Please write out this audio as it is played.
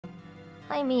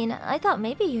I mean, I thought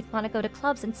maybe you'd want to go to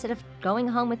clubs instead of going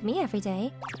home with me every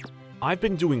day. I've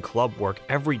been doing club work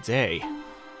every day.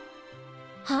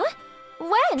 Huh?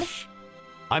 When?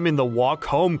 I'm in the Walk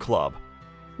Home Club.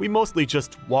 We mostly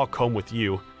just walk home with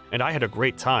you, and I had a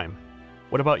great time.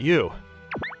 What about you?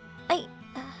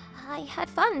 I had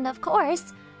fun, of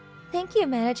course. Thank you,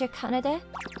 Manager Kanade.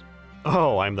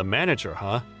 Oh, I'm the manager,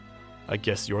 huh? I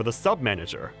guess you're the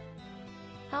sub-manager.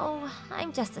 Oh,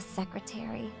 I'm just a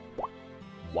secretary.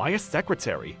 Why a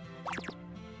secretary?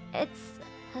 It's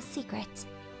a secret.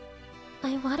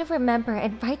 I want to remember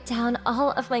and write down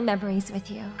all of my memories with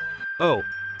you. Oh,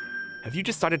 have you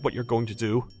decided what you're going to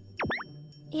do?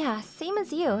 Yeah, same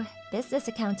as you. Business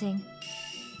accounting.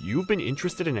 You've been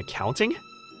interested in accounting?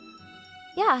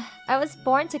 Yeah, I was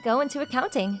born to go into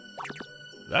accounting.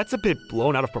 That's a bit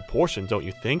blown out of proportion, don't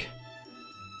you think?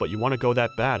 But you want to go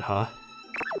that bad, huh?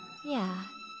 Yeah.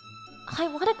 I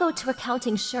want to go to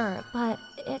accounting, sure, but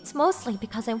it's mostly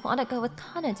because I want to go with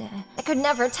Kanade. I could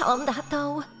never tell him that,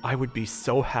 though. I would be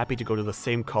so happy to go to the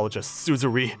same college as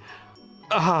Suzuri.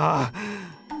 Ah!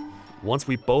 Once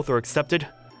we both are accepted,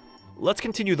 let's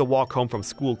continue the walk home from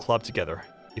school club together,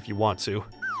 if you want to.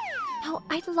 Oh,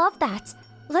 I'd love that.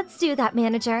 Let's do that,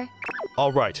 Manager.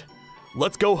 All right,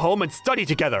 let's go home and study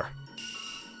together.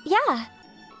 Yeah.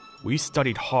 We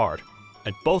studied hard,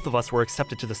 and both of us were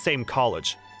accepted to the same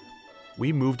college.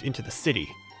 We moved into the city,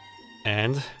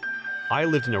 and I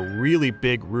lived in a really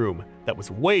big room that was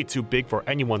way too big for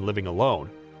anyone living alone.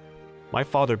 My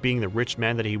father, being the rich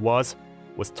man that he was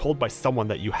told by someone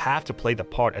that you have to play the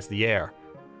part as the heir.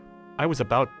 I was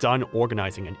about done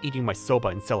organizing and eating my soba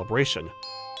in celebration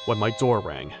when my door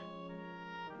rang.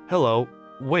 Hello,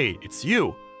 wait, it's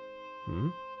you.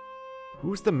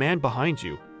 Who's the man behind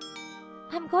you?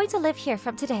 I'm going to live here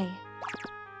from today.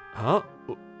 Huh?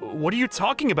 What are you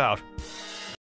talking about?